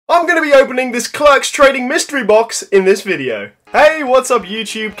I'm going to be opening this Clerks Trading mystery box in this video. Hey, what's up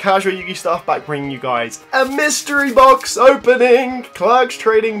YouTube? CasualYugiStuff back bringing you guys a mystery box opening. Clerks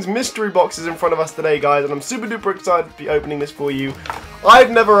Trading's mystery box is in front of us today, guys, and I'm super duper excited to be opening this for you. I've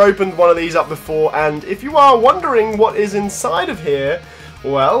never opened one of these up before, and if you are wondering what is inside of here,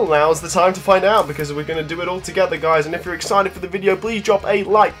 well, now's the time to find out, because we're going to do it all together, guys. And if you're excited for the video, please drop a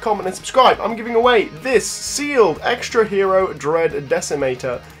like, comment, and subscribe. I'm giving away this sealed Extra Hero Dread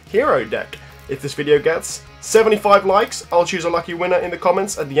Decimator hero deck. If this video gets 75 likes, I'll choose a lucky winner in the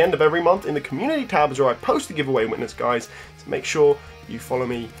comments at the end of every month in the community tabs where I post the giveaway winners, guys. So make sure you follow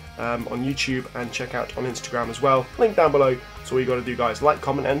me on YouTube and check out on Instagram as well. Link down below. That's all you got to do, guys. Like,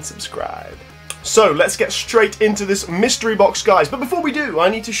 comment, and subscribe. So let's get straight into this mystery box, guys. But before we do, I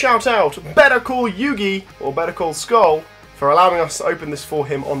need to shout out Better Call Yugi, or Better Call Skull, for allowing us to open this for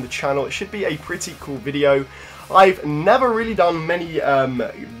him on the channel. It should be a pretty cool video. I've never really done many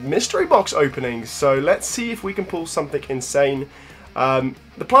mystery box openings, so let's see if we can pull something insane.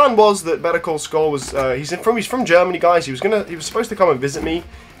 The plan was that Better Call Skull was he's from Germany, guys. He was supposed to come and visit me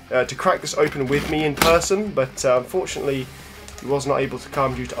to crack this open with me in person, but unfortunately he was not able to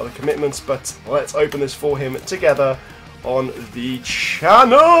come due to other commitments. But let's open this for him together on the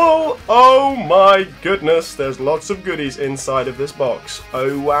channel. Oh my goodness, there's lots of goodies inside of this box.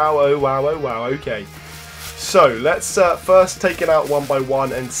 Oh wow, oh wow, oh wow. Okay. So, let's first take it out one by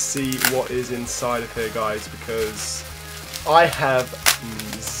one and see what is inside of here, guys, because I have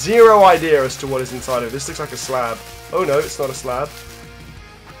zero idea as to what is inside of this. Looks like a slab. Oh no, it's not a slab.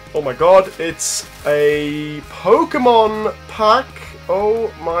 Oh my god, it's a Pokemon pack.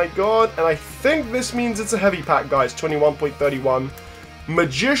 Oh my god, and I think this means it's a heavy pack, guys. 21.31.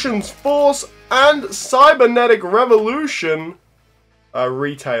 Magician's Force and Cybernetic Revolution. A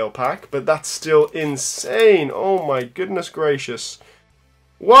retail pack, but that's still insane. Oh my goodness gracious.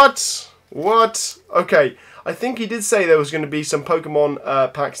 What? Okay, I think he did say there was going to be some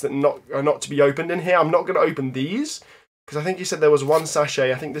Pokemon packs that are not to be opened in here. I'm not going to open these, because I think he said there was one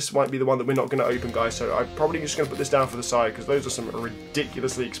sachet. I think this might be the one that we're not going to open, guys, so I'm probably just going to put this down for the side, because those are some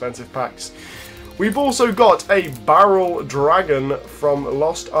ridiculously expensive packs. We've also got a Barrel Dragon from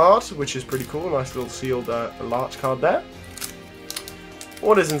Lost Art, which is pretty cool. Nice little sealed large card there.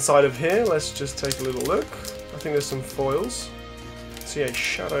 What is inside of here? Let's just take a little look. I think there's some foils. I see a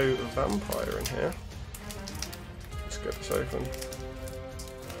Shadow Vampire in here. Let's get this open.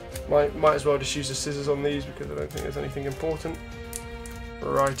 Might as well just use the scissors on these because I don't think there's anything important.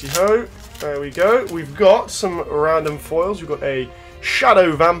 Righty-ho. There we go. We've got some random foils. We've got a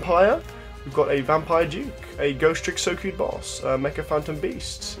Shadow Vampire. We've got a Vampire Duke. A Ghost Trick Soku Boss. Mecha Phantom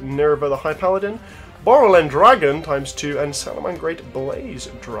Beast. Nerva the High Paladin. Borrowland Dragon ×2 and Salamangreat Blaze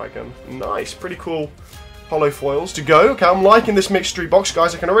Dragon. Nice, pretty cool holo foils to go. Okay, I'm liking this mystery box,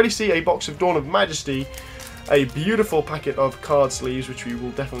 guys. I can already see a box of Dawn of Majesty, a beautiful packet of card sleeves, which we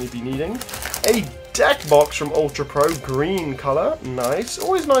will definitely be needing, a deck box from Ultra Pro, green colour. Nice.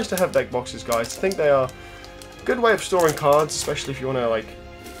 Always nice to have deck boxes, guys. I think they are a good way of storing cards, especially if you want to like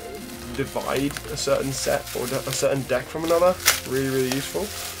divide a certain set or a certain deck from another. Really, really useful.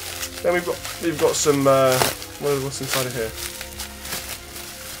 Then we've got some what's inside of here?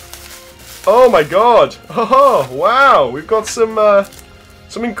 Oh my god! Oh wow! We've got some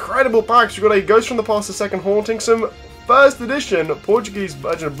incredible packs. We've got a Ghost from the Past, the Second Haunting, some first edition Portuguese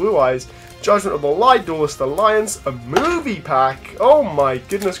Virgin of Blue Eyes, Judgment of the Light, Duelist Alliance, a movie pack. Oh my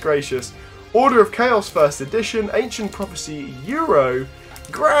goodness gracious! Order of Chaos first edition, Ancient Prophecy Euro,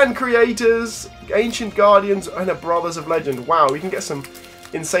 Grand Creators, Ancient Guardians, and a Brothers of Legend. Wow, we can get some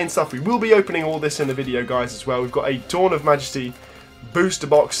insane stuff. We will be opening all this in the video, guys, as well. We've got a Dawn of Majesty booster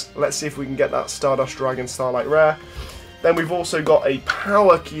box. Let's see if we can get that Stardust Dragon Starlight Rare. Then we've also got a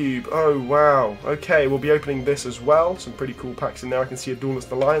Power Cube. Oh, wow. Okay, we'll be opening this as well. Some pretty cool packs in there. I can see a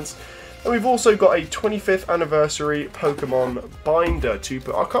Duelist Alliance. And we've also got a 25th Anniversary Pokemon Binder to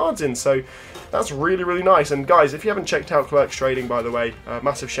put our cards in. So that's really, really nice. And guys, if you haven't checked out Clerks Trading, by the way,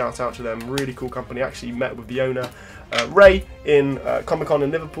 massive shout out to them. Really cool company. I actually met with the owner, Ray, in Comic-Con in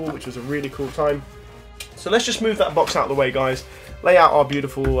Liverpool, which was a really cool time. So let's just move that box out of the way, guys. Lay out our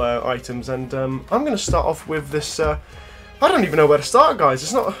beautiful items, and I'm going to start off with this. I don't even know where to start, guys.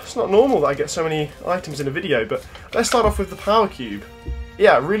 It's not normal that I get so many items in a video, but let's start off with the Power Cube.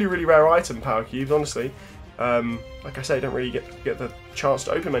 Yeah, really, really rare item, Power Cubes, honestly. Like I say, I don't really get the chance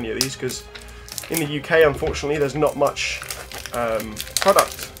to open many of these because in the UK, unfortunately, there's not much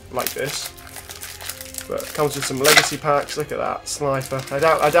product like this. But it comes with some legacy packs. Look at that, Sniper. I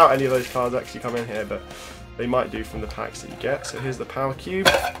doubt any of those cards actually come in here, but they might do from the packs that you get. So here's the Power Cube.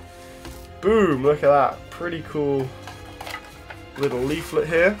 Boom! Look at that, pretty cool little leaflet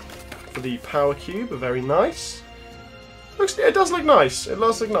here for the power cube. Very nice. It does look nice. It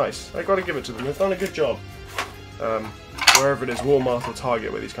does look nice. I gotta give it to them. They've done a good job. Wherever it is, Walmart or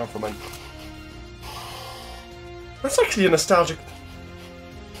Target, where these come from. And that's actually a nostalgic.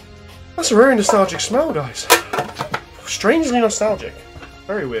 That's a very nostalgic smell, guys. Strangely nostalgic.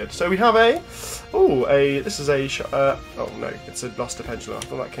 Very weird. So we have this is a, oh no, it's a Luster Pendulum. I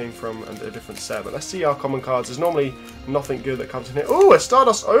thought that came from a different set, but let's see our common cards. There's normally nothing good that comes in here. Oh, a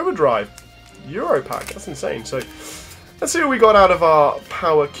Stardust Overdrive Euro pack. That's insane. So let's see what we got out of our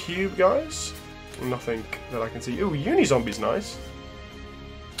power cube, guys. Nothing that I can see. Ooh, Unizombie's nice.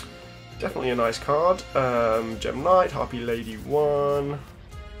 Definitely a nice card. Gem Knight, Harpy Lady 1.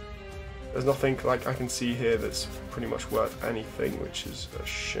 There's nothing like I can see here that's pretty much worth anything, which is a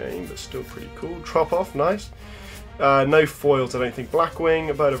shame, but still pretty cool. Drop Off, nice. No foils, I don't think. Blackwing,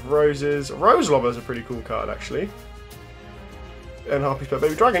 a Bird of Roses. Rose Lover's a pretty cool card, actually. And Harpy's Pet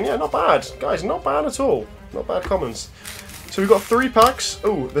Baby Dragon, yeah, not bad. Guys, not bad at all. Not bad commons. So we've got 3 packs.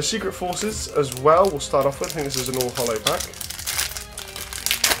 Oh, the Secret Forces as well, we'll start off with. I think this is an all-holo pack.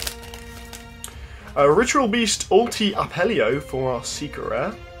 Ritual Beast Ulti Apelio for our Secret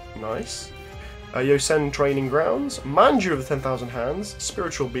Rare. Nice. Yosen Training Grounds, Manju of the 10,000 Hands,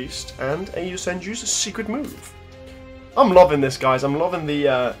 Spiritual Beast, and a Yosenju's Secret Move. I'm loving this, guys. I'm loving the...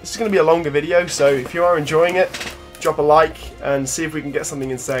 this is going to be a longer video, so if you are enjoying it, drop a like and see if we can get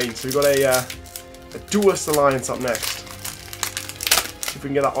something insane. So we've got a Duelist Alliance up next. See if we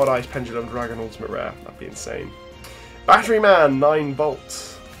can get that Odd Eyes Pendulum Dragon Ultimate Rare. That'd be insane. Battery Man, 9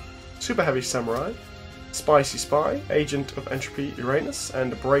 Bolt, Super Heavy Samurai, Spicy Spy, Agent of Entropy Uranus,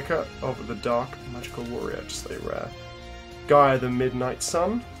 and Breaker of the Dark Magical Warrior, just a rare. Gaia the Midnight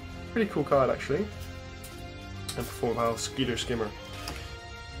Sun, pretty cool card actually. And Perform House Skeeter Skimmer.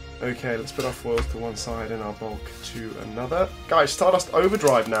 Okay, let's put our foils to one side and our bulk to another. Guys, Stardust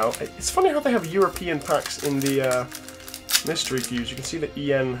Overdrive now. It's funny how they have European packs in the mystery cubes. You can see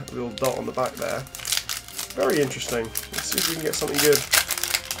the EN little dot on the back there. Very interesting. Let's see if we can get something good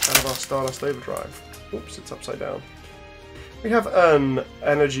out of our Stardust Overdrive. Oops, it's upside down. We have an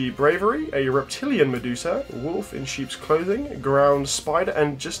Energy Bravery, a Reptilian Medusa, Wolf in Sheep's Clothing, Ground Spider,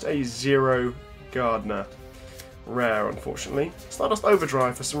 and just a Zero Gardener. Rare, unfortunately. Stardust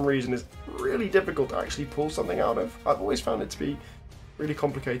Overdrive, for some reason, is really difficult to actually pull something out of. I've always found it to be a really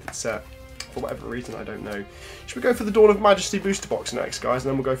complicated set. For whatever reason, I don't know. Should we go for the Dawn of Majesty booster box next, guys?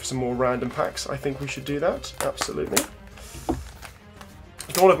 And then we'll go for some more random packs. I think we should do that. Absolutely.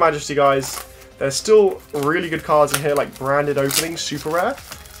 Dawn of Majesty, guys. There's still really good cards in here, like branded opening, super rare.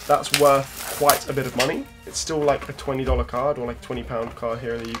 That's worth quite a bit of money. It's still like a $20 card or like £20 card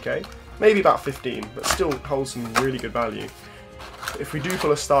here in the UK. Maybe about 15, but still holds some really good value. If we do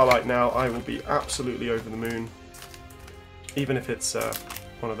pull a Starlight now, I will be absolutely over the moon. Even if it's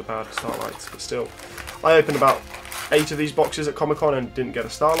one of the bad Starlights, but still. I opened about 8 of these boxes at Comic-Con and didn't get a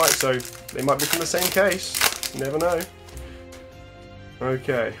Starlight, so they might be from the same case. You never know.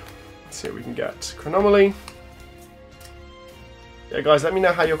 Okay. Let's see what we can get. Chronomaly. Yeah, guys, let me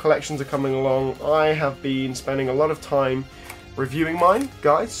know how your collections are coming along. I have been spending a lot of time reviewing mine,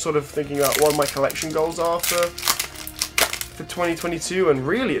 guys, sort of thinking about what my collection goals are for 2022, and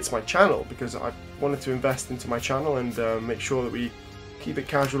really it's my channel, because I wanted to invest into my channel and make sure that we keep it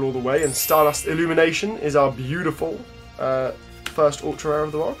casual all the way. And Stardust Illumination is our beautiful first ultra rare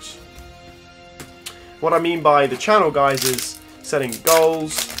of the box. What I mean by the channel, guys, is setting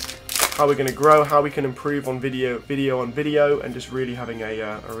goals, how we're going to grow, how we can improve on video on video, and just really having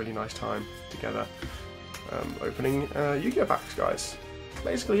a really nice time together. Opening Yu-Gi-Oh packs, guys.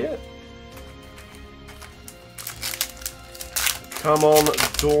 Basically it. Come on,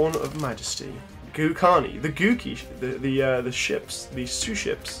 Dawn of Majesty. Gukani, the Gookie, the ships, the Su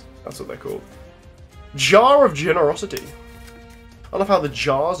ships. That's what they're called. Jar of Generosity. I love how the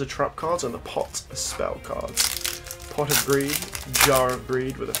jars are trap cards and the pot are spell cards. Pot of Greed, Jar of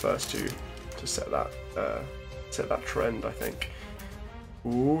Greed were the first two to set that trend, I think.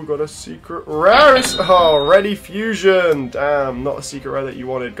 Ooh, we got a secret rare. Oh, Ready Fusion. Damn, not a secret rare that you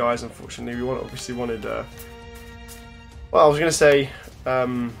wanted, guys. Unfortunately, we obviously wanted. Well, I was gonna say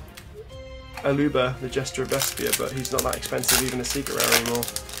Aluba, the Gesture of Despia, but he's not that expensive, even a secret rare anymore,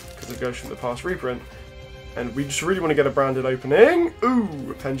 because it goes from the past reprint. And we just really want to get a branded opening.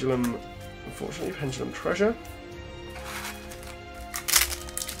 Ooh, a Pendulum. Unfortunately, Pendulum Treasure.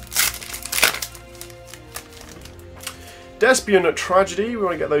 Despian Tragedy. We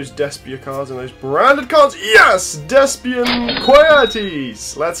want to get those Despia cards and those branded cards. Yes! Despian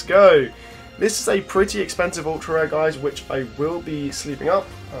Quieties! Let's go. This is a pretty expensive ultra rare, guys, which I will be sleeving up.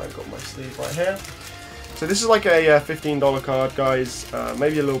 I've got my sleeve right here. So this is like a $15 card, guys,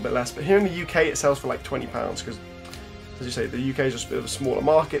 maybe a little bit less, but here in the UK it sells for like £20 because, as you say, the UK is just a bit of a smaller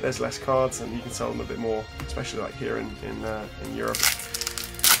market, there's less cards and you can sell them a bit more, especially like here in Europe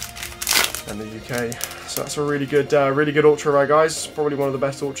and the UK. So that's a really good ultra rare, guys. Probably one of the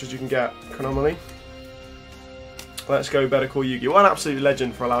best ultras you can get, canonically. Let's go Better Call Yugi. What an absolute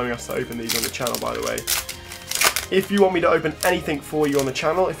legend for allowing us to open these on the channel, by the way. If you want me to open anything for you on the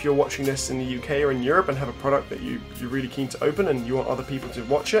channel, if you're watching this in the UK or in Europe and have a product that you're really keen to open and you want other people to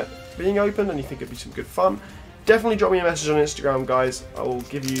watch it being opened and you think it'd be some good fun, definitely drop me a message on Instagram, guys. I will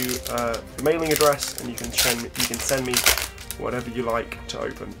give you the mailing address and you can send me whatever you like to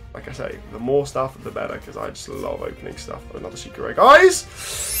open. Like I say, the more stuff, the better, because I just love opening stuff. Another secret rare, guys!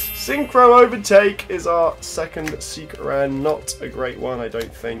 Synchro Overtake is our second secret rare. Not a great one, I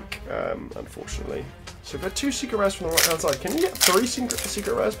don't think, unfortunately. So we've got 2 secret rares from the right hand side. Can you get 3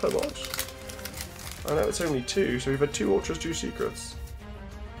 secret rares per box? I know it's only 2, so we've had 2 ultras, 2 secrets.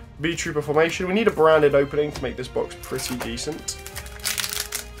 B Trooper formation. We need a branded opening to make this box pretty decent.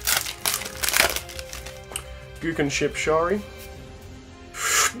 Guken Ship Shari.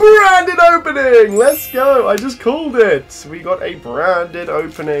 Branded opening! Let's go! I just called it! We got a branded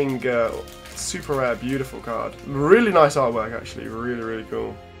opening. Super rare, beautiful card. Really nice artwork, actually. Really, really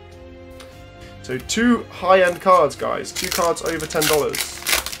cool. So 2 high-end cards, guys. 2 cards over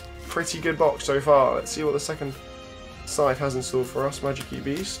 $10. Pretty good box so far. Let's see what the second side has in store for us. Magic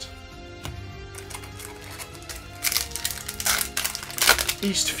Beast.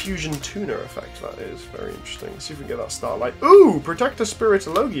 East Fusion Tuner effect, that is. Very interesting. Let's see if we can get that Starlight. Ooh! Protector Spirit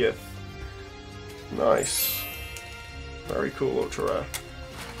Logieth. Nice. Very cool, ultra rare.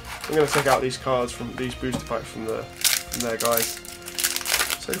 I'm going to check out these cards from these booster packs from there, guys.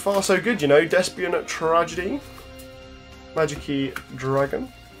 So far, so good, you know. Despian Tragedy. Magic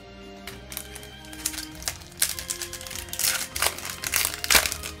Dragon.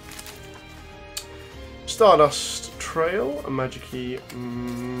 Stardust Trail. A Magic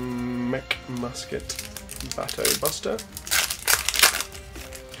Mech Musket. Bato Buster.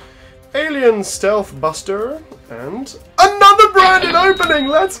 Alien Stealth Buster. And another branded opening!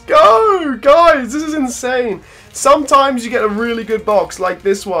 Let's go! Guys, this is insane. Sometimes you get a really good box like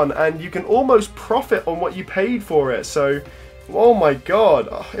this one and you can almost profit on what you paid for it. So, oh my god.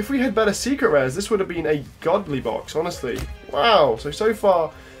 If we had better secret rares, this would have been a godly box, honestly. Wow. So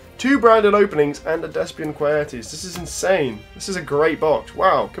far, 2 branded openings and a Despian Quietes. This is insane. This is a great box.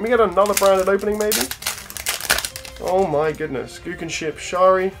 Wow. Can we get another branded opening, maybe? Oh my goodness. Guken Ship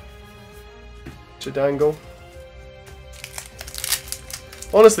Shari. Chidangle.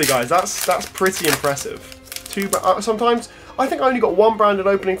 Honestly, guys, that's pretty impressive. 2, sometimes, I think I only got 1 branded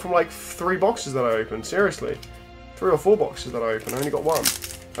opening from like 3 boxes that I opened, seriously. 3 or 4 boxes that I opened, I only got 1.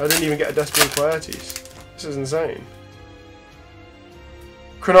 I didn't even get a Despian Quietes. This is insane.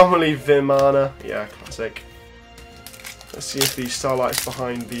 Chronomaly Vimana, yeah, classic. Let's see if the Starlight's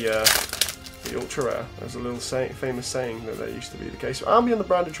behind the ultra rare. There's a little famous saying that used to be the case. Albion the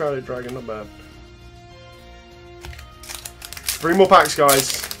branded Shrouded Dragon, not bad. 3 more packs, guys.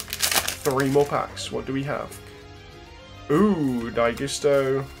 3 more packs. What do we have? Ooh,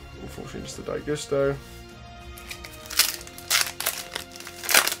 Daigusto. Unfortunately, just the Daigusto.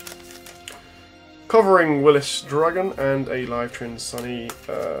 Covering Willis Dragon and a Livetrin Sunny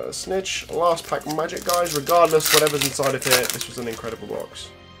Snitch. Last pack magic, guys. Regardless, whatever's inside of here, this was an incredible box.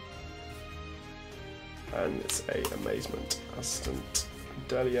 And it's a amazement. Astant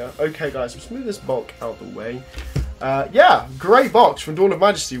Delia. Okay, guys, let's move this bulk out the way. Yeah, great box from Dawn of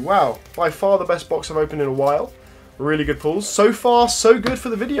Majesty. Wow, by far the best box I've opened in a while. Really good pulls. So far, so good for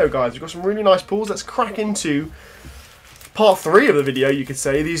the video, guys. We've got some really nice pulls. Let's crack into part 3 of the video, you could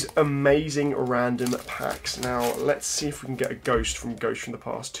say. These amazing random packs. Now, let's see if we can get a Ghost from the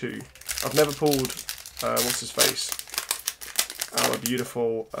Past 2. I've never pulled, what's his face? Our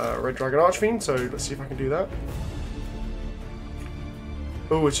beautiful Red Dragon Archfiend, so let's see if I can do that.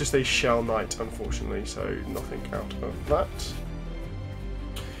 Oh, it's just a Shell Knight, unfortunately, so nothing out of that.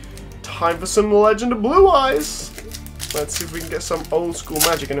 Time for some Legend of Blue Eyes! Let's see if we can get some old school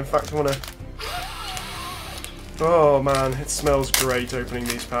magic, and in fact I want to... Oh man, it smells great opening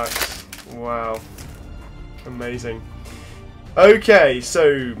these packs. Wow. Amazing. Okay,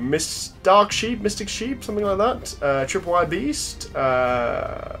 so Mystic Sheep, something like that. Triple Y Beast,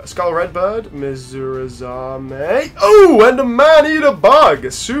 Skull Redbird, Mizurazame. Oh, and a Man-Eater Bug!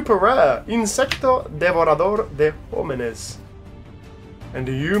 Super rare. Insecto Devorador de Homines. And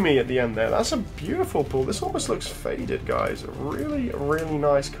Yumi at the end there. That's a beautiful pull. This almost looks faded, guys. Really, really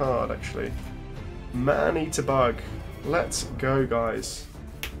nice card, actually. Man-Eater Bug. Let's go, guys.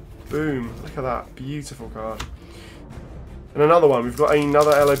 Boom. Look at that. Beautiful card. And another one. We've got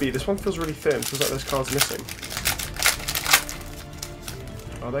another LOB. This one feels really thin. Feels like there's cards missing.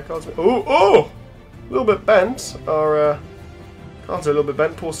 Are there cards? Oh! Oh! A little bit bent. Our cards are a little bit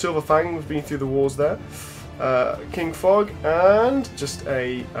bent. Poor Silver Fang. We've been through the wars there. King Fog. And just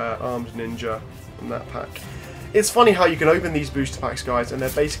a Armed Ninja in that pack. It's funny how you can open these booster packs, guys, and they're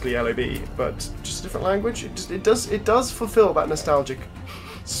basically LOB, but just a different language. It does fulfill that nostalgic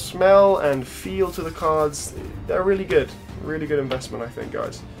smell and feel to the cards. They're really good investment, I think,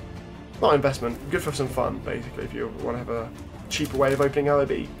 guys. Not investment, good for some fun, basically, if you want to have a cheaper way of opening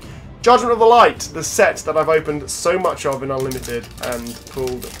LOB. Judgment of the Light, the set that I've opened so much of in Unlimited and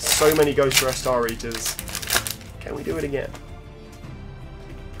pulled so many Ghost Rare Star Eaters. Can we do it again?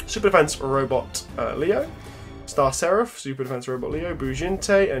 Super Defense Robot Leo. Star Seraph, Super Defense Robot Leo,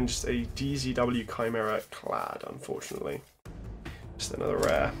 Bujinte, and just a DZW Chimera Clad, unfortunately. Just another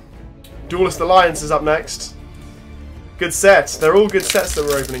rare. Duelist Alliance is up next. Good sets. They're all good sets that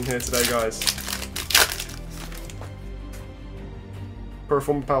we're opening here today, guys.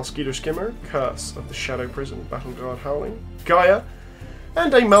 Perform Pal Skeeter Skimmer, Curse of the Shadow Prison, Battle Guard Howling, Gaia,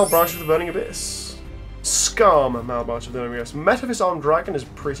 and a Malbranch of the Burning Abyss. Skarm Malbranch of the Burning Abyss. Metaphys Armed Dragon is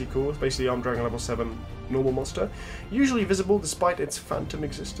pretty cool. It's basically Armed Dragon level 7 normal monster. Usually visible despite its phantom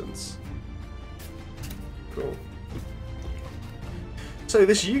existence. Cool. So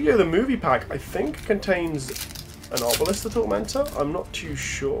this Yu-Gi-Oh! The movie pack, I think, contains an Obelisk the Tormentor. I'm not too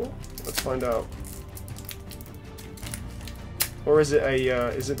sure. Let's find out. Or is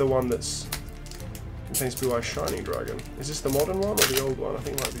it the one that's contains Blue Eye Shining Dragon? Is this the modern one or the old one? I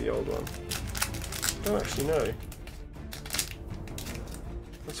think it might be the old one. I don't actually know.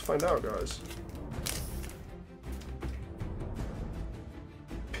 Let's find out, guys.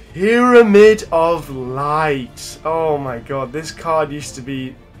 Pyramid of Light. Oh my god, this card used to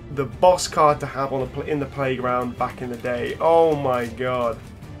be the boss card to have on in the playground back in the day. Oh my god.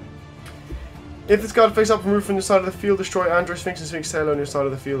 If this card face up, remove from your side of the field, destroy Android Sphinx and Sphinx Tail on your side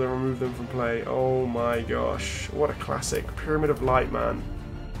of the field and remove them from play. Oh my gosh, what a classic. Pyramid of Light, man.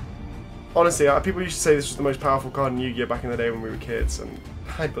 Honestly, people used to say this was the most powerful card in Yu-Gi-Oh! Back in the day when we were kids, and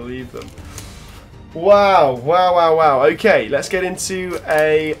I believe them. Wow, wow, wow, wow. Okay, let's get into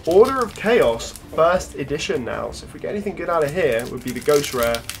a Order of Chaos first edition now. So if we get anything good out of here, it would be the Ghost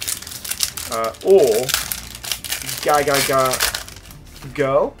Rare or Gaga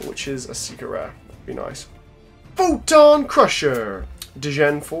Girl, which is a secret rare. That'd be nice. Photon Crusher,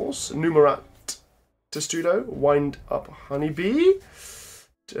 Degen Force, Numerat Testudo, Wind Up Honeybee,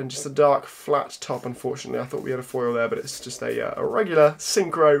 and just a dark flat top. Unfortunately, I thought we had a foil there, but it's just a regular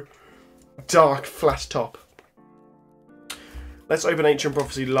synchro dark flat top. Let's open Ancient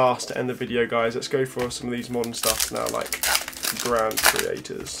Prophecy last to end the video, guys. Let's go for some of these modern stuffs now, like Grand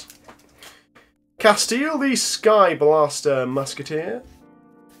Creators. Castile the Sky Blaster Musketeer,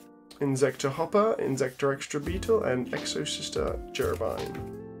 Insector Hopper, Insector Extra Beetle, and Exosister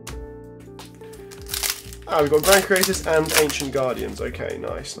Cherubine. Ah, we've got Grand Creators and Ancient Guardians. Okay,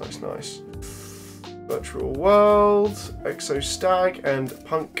 nice, nice, nice. Virtual World, Exo Stag, and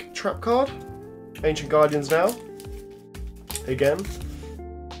Punk Trap card. Ancient Guardians now. Again.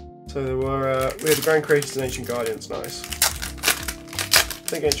 So there were we had Grand Creators and Ancient Guardians. Nice.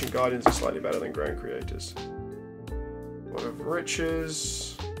 I think Ancient Guardians are slightly better than Grand Creators. What of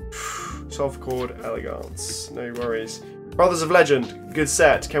Riches, Soft Chord Elegance. No worries. Brothers of Legend, good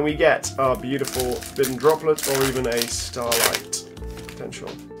set. Can we get our beautiful Forbidden Droplet or even a Starlight potential?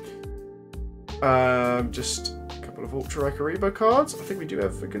 Just a couple of Ultra Rekaribo cards. I think we do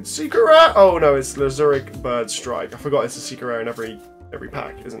have a good secret rare. Oh no, it's Lazuric Bird Strike. I forgot it's a secret rare in every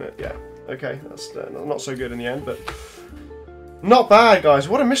pack, isn't it? Yeah. Okay, that's not so good in the end, but not bad, guys.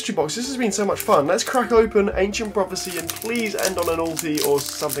 What a mystery box. This has been so much fun. Let's crack open Ancient Prophecy and please end on an ulti or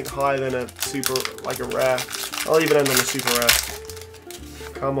something higher than a super, like a rare. I'll even end on a super rare.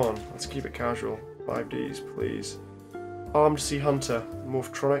 Come on, let's keep it casual. 5Ds, please. Armed Sea Hunter,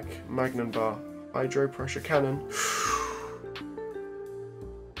 Morphtronic, Magnum Bar, Hydro Pressure Cannon.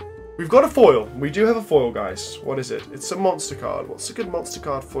 We've got a foil. We do have a foil, guys. What is it? It's a monster card. What's a good monster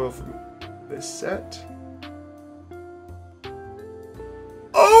card foil for this set?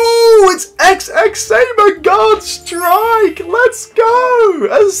 Oh, it's XX Saber Guard Strike! Let's go!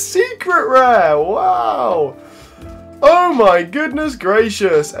 A secret rare! Wow! Oh my goodness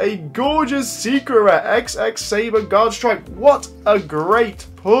gracious! A gorgeous secret rare XX Saber Guard Strike. What a great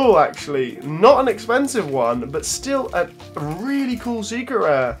pull, actually. Not an expensive one, but still a really cool secret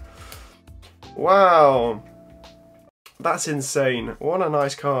rare. Wow. That's insane. What a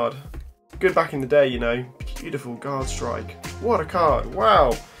nice card. Good back in the day, you know. Beautiful Guard Strike. What a card.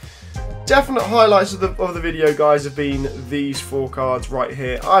 Wow. definite highlights of the video, guys, have been these 4 cards right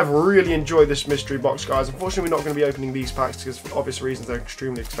here. I've really enjoyed this mystery box, guys. Unfortunately, we're not going to be opening these packs because for obvious reasons they're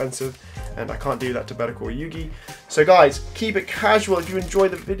extremely expensive, and I can't do that to Better Call Yugi. So guys, keep it casual. If you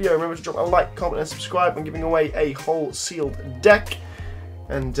enjoyed the video, remember to drop a like, comment and subscribe. I'm giving away a whole sealed deck.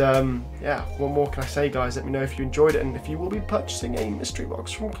 And yeah, what more can I say, guys? Let me know if you enjoyed it and if you will be purchasing a mystery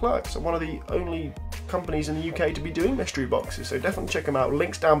box from Clerks, one of the only companies in the UK to be doing mystery boxes. So definitely check them out.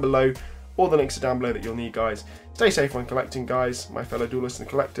 Links down below. All the links are down below that you'll need, guys. Stay safe when collecting, guys. My fellow duelists and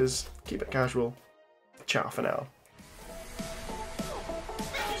collectors. Keep it casual. Ciao for now.